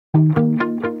You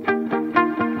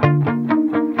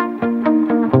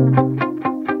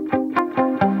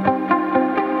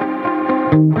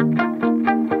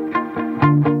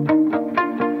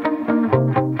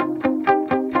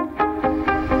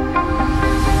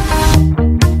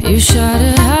shout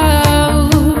it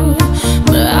out,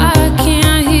 but I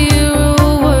can't hear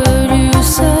a word you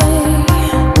say.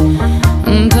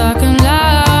 I'm talking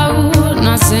loud,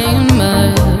 not saying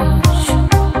much.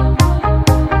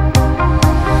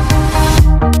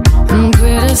 I'm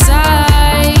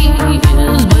criticized,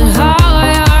 but how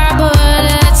your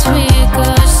bullets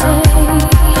ricochet.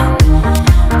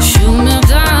 Shoot me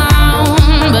down,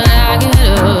 but I get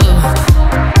up.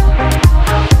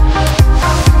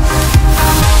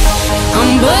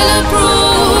 I'm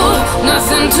bulletproof,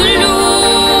 nothing to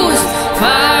lose.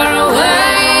 Far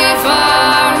away,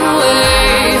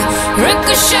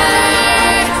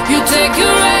 ricochet. You take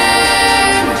your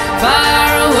aim.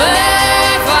 Far away.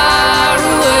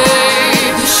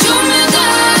 You shoot me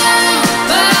down,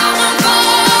 but I won't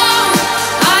fall.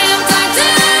 I am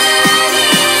titanium.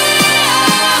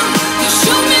 You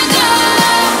shoot me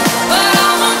down, but I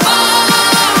won't fall.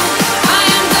 I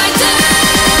am titanium.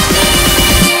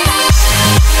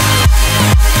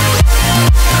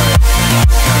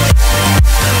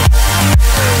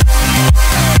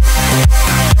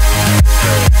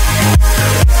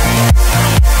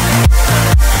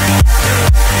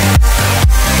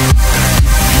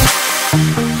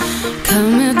 Cut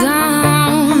me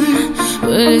down,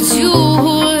 but it's you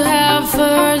who have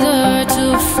further to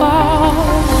fall.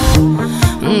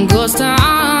 Ghost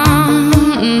town,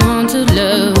 haunted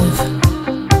love.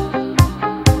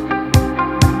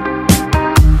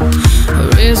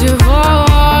 Raise your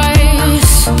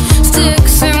voice,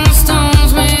 sticks and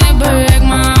stones may break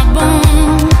my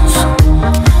bones.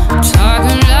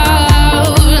 Talking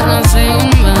loud, not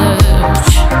saying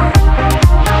much.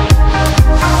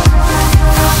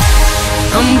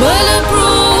 I'm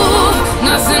bulletproof,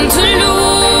 nothing to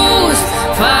lose.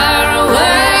 Far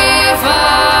away,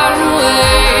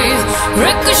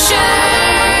 ricochet.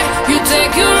 You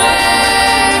take your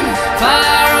aim.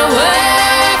 Far away.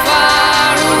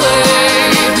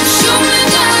 You shoot me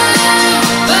down,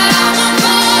 but I won't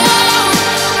fall.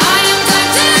 I am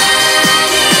titanium.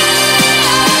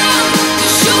 You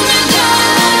shoot me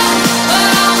down, but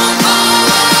I won't fall.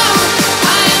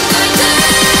 I am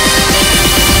titanium.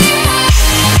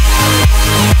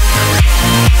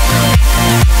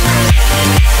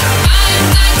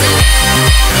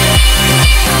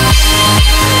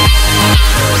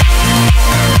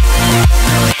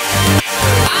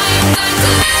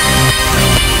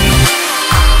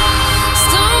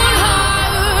 Stone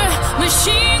heart,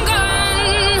 machine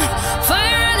gun,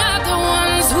 firing at the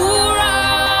ones who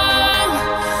run.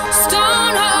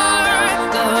 Stone heart,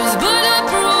 those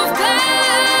bulletproof glass.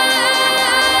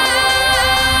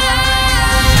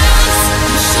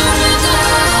 You shoot me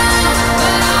down,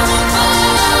 but I won't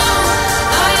fall.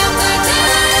 I am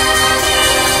titanium.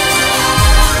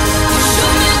 You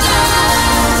shoot me down,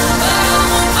 but I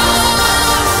won't fall.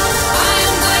 I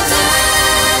am titanium.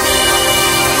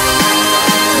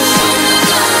 You shoot me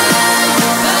down,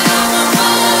 but I won't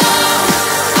fall.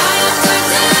 I am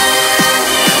titanium.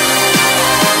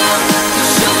 You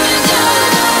shoot me down,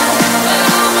 but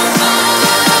I won't fall.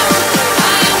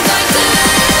 I am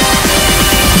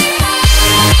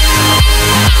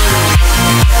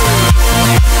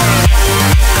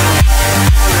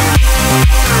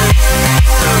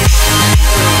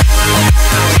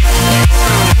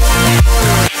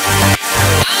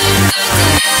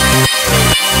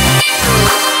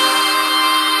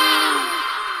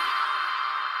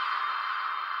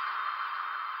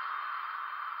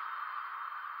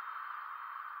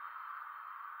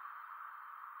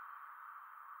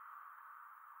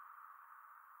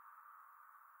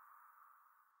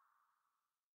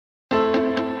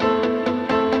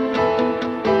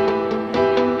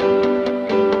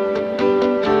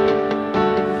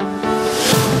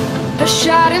a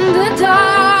shot in the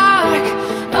dark,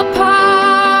 a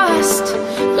past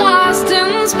lost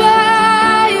in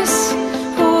space.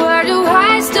 Where do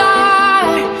I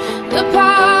start? The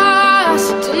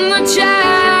past and the chase.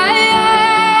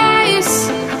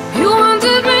 You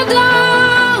hunted me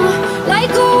down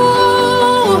like a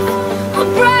wolf, a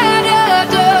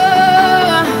predator.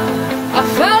 I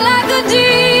felt like a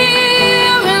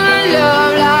deer in the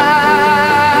love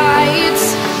lights.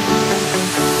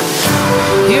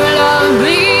 You love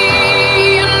me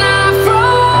and I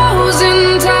froze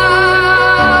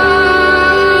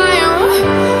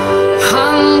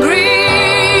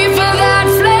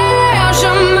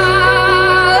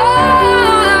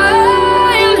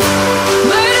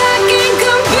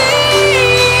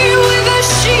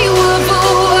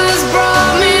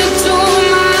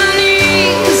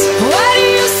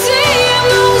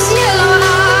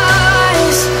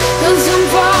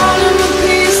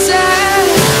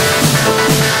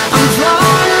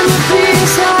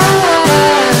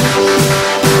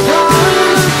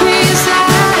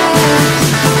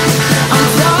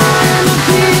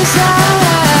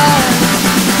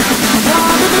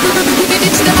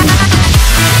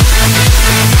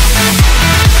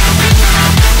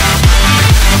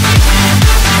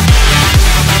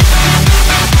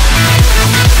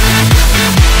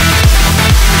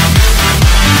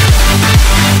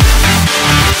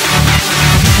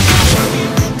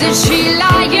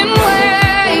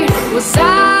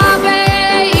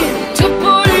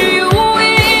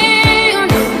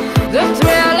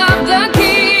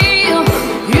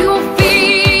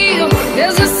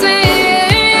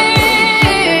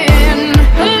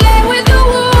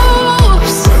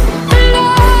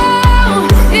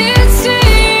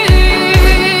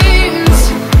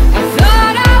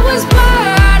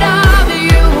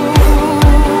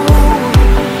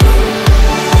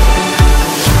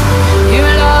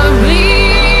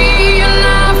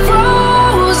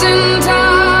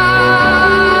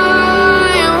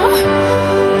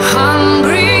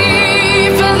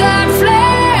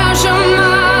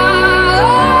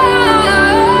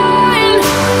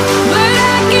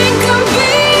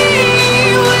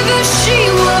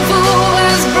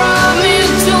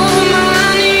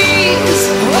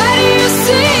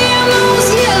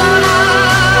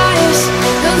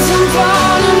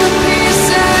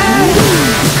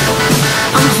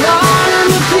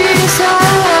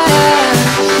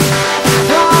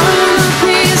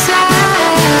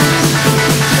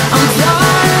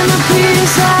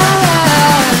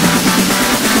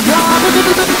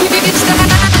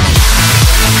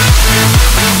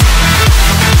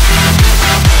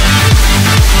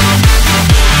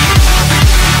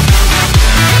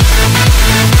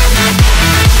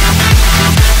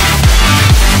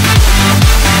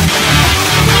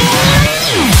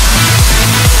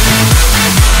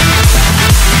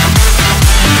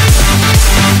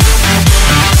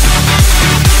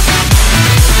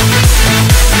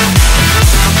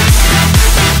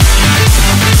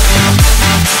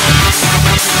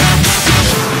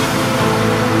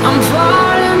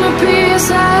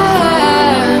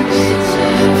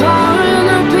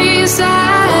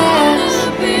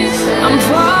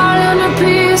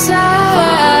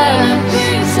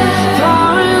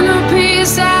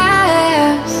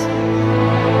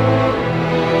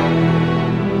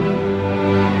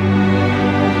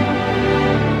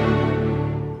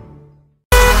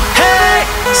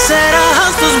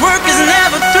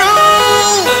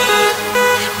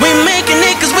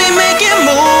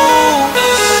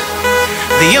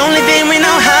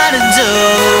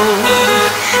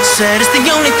Said it's the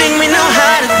only thing we know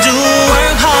how to do.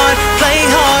 Work hard, play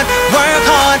hard, work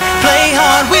hard, play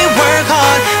hard. We work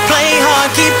hard, play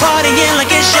hard, keep partying like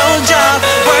it's your job.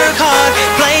 Work hard,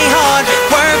 play hard,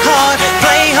 work hard,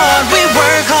 play hard. We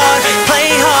work hard,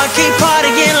 play hard, keep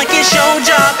partying like it's your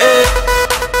job.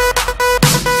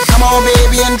 Come on,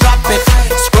 baby, and drop it.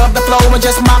 Scrub the floor and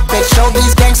just mop it. Show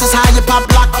these gangsters how you pop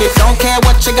lock it. Don't care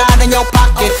what you got in your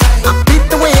pocket. I beat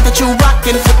the way that you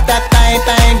rockin'. Flip that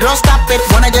thing, girl, stop it.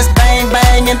 Wanna just bang,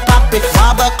 bang, and pop it.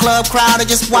 While the club crowd are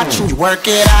just watching you work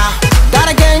it out. Got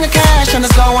a gang of cash and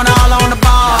it's going all on the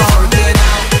ball.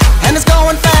 And it's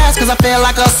going fast cause I feel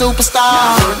like a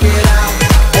superstar.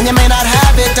 And you may not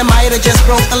have it, I might have just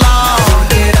broke the law.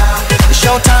 It's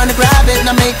your turn to grab it and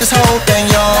I make this whole thing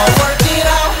yours. Work it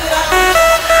out.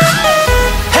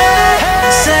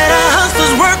 Said our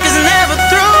hustlers' work is never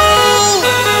through.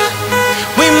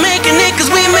 We making it cause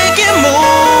we making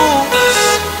moves.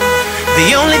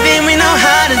 The only thing we know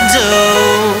how to do.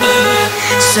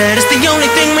 Said it's the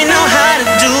only thing we know how to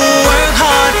do. Work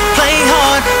hard, play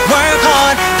hard, work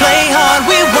hard, play hard.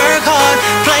 We work hard,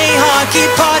 play hard, keep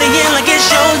partying like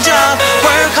it's your job.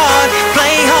 Work hard,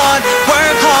 play hard,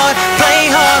 work hard,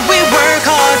 play hard. We work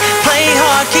hard, play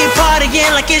hard, keep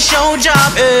partying like it's your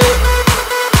job.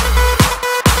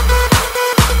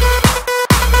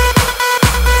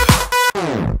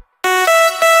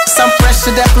 I'm fresh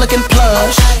to death looking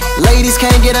plush. Ladies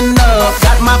can't get enough.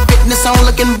 Got my fitness on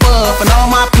looking buff. And all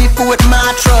my people with my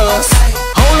trust.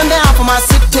 Holding down for my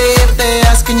city. If they're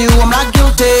asking you, I'm not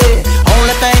guilty.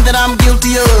 Only thing that I'm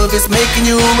guilty of is making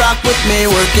you rock with me.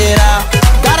 Work it out.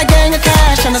 Got a gang of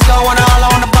cash and it's going all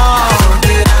on the ball.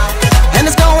 And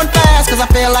it's going fast cause I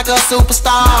feel like a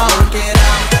superstar.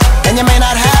 And you may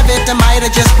not have it, I might have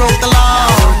just broke the law.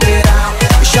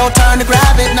 It's your turn to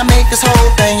grab it and I make this whole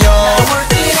thing yours.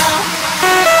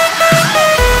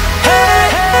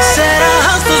 Said our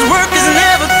hustlers' work is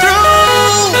never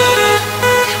through.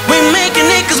 We making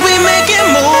it cause we making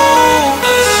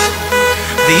moves.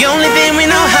 The only thing we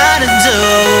know how to do.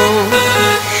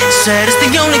 Said it's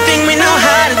the only thing we know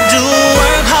how to do.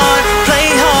 Work hard, play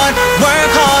hard,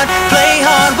 work hard, play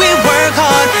hard. We work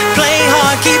hard, play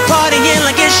hard, keep partying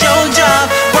like it's your job.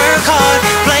 Work hard,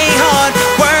 play hard,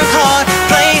 work hard,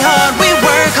 play hard. We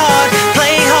work hard,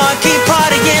 play hard, keep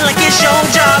partying like it's your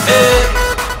job.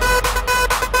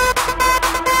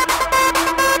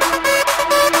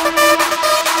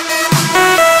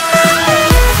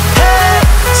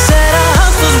 Said our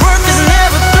hustlers' work is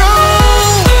never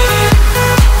through.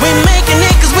 We making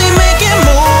it cause we making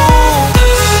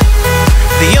moves.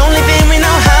 The only thing we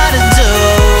know how to do.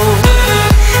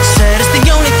 Said it's the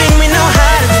only thing we know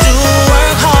how to do.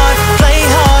 Work hard, play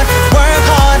hard, work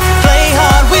hard, play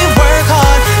hard. We work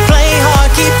hard, play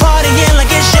hard, keep partying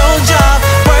like it's your job.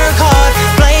 Work hard,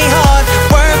 play hard,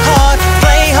 work hard,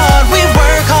 play hard. We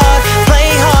work hard,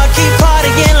 play hard, keep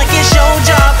partying like it's your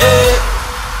job.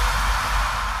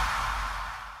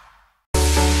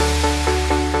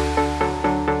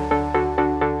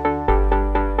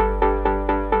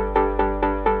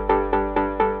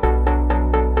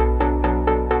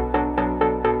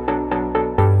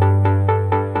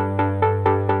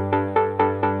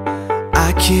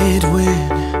 I can't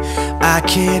win, I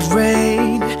can't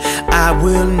reign. I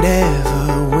will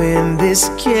never win this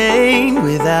game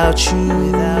without you,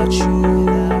 without you,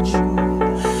 without you,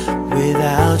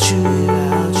 without you,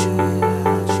 without you,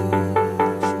 without you.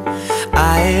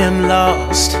 I am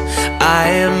lost, I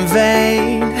am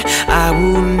vain. I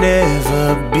will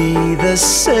never be the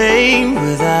same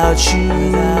without you,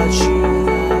 without you,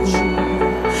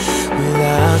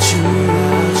 without you,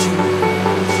 without you, without you.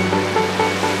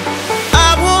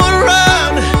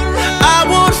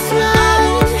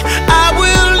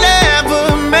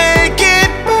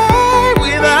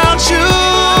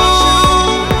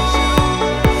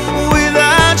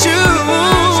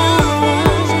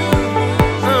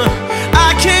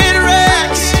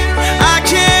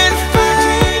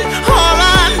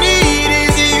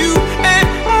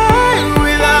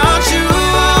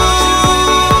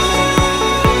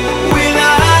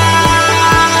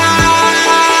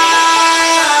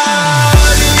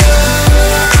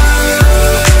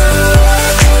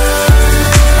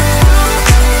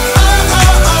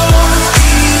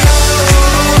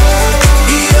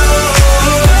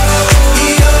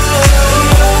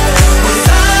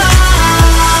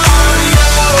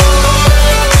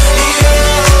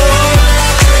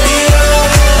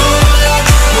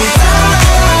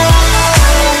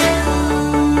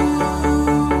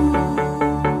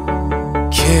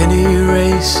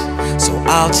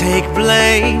 I'll take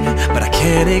blame, but I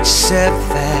can't accept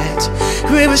that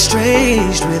we're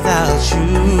estranged without you.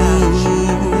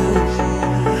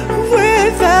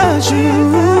 without you.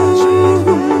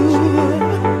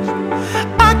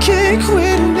 I can't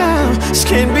quit now, this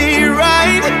can't be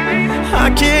right. I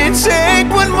can't take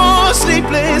one more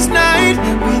sleepless night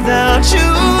without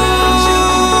you.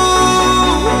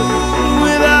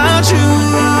 Without you.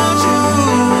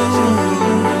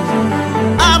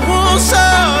 I won't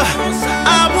soar,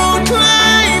 I won't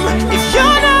climb. If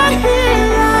you're not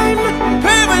here, I'm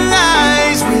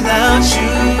paralyzed without you.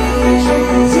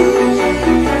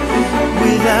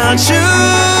 Without you,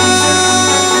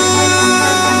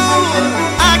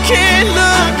 I can't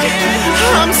look,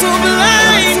 I'm so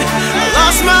blind. I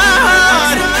lost my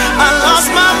heart, I lost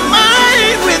my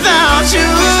mind without you.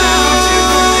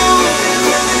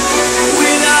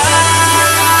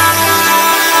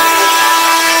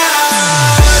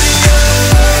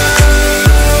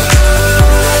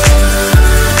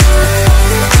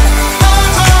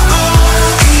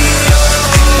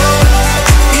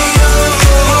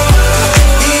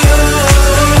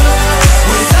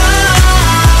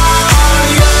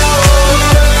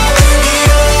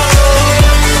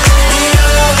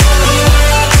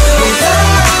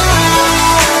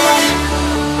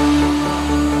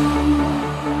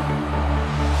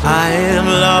 I am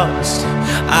lost,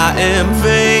 I am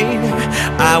vain.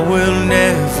 I will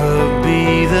never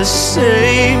be the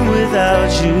same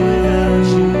without you.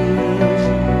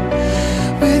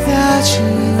 Without you,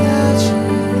 without you,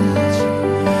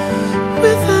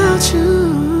 without you.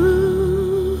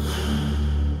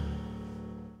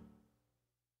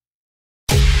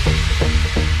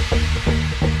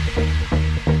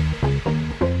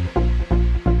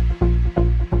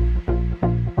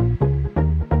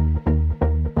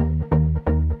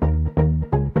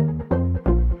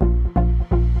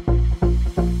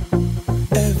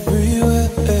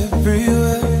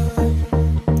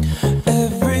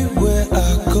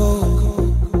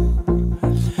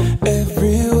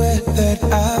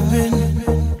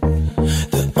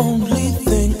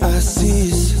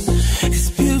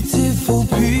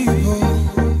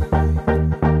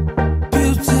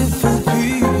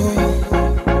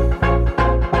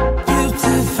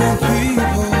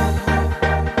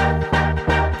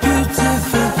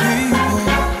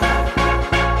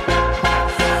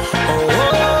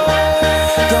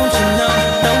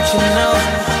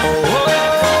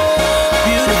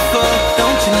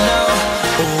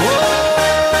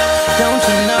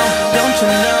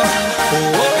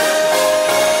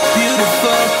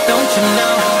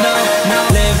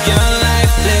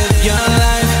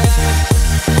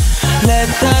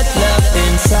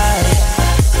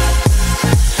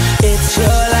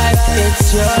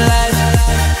 It's your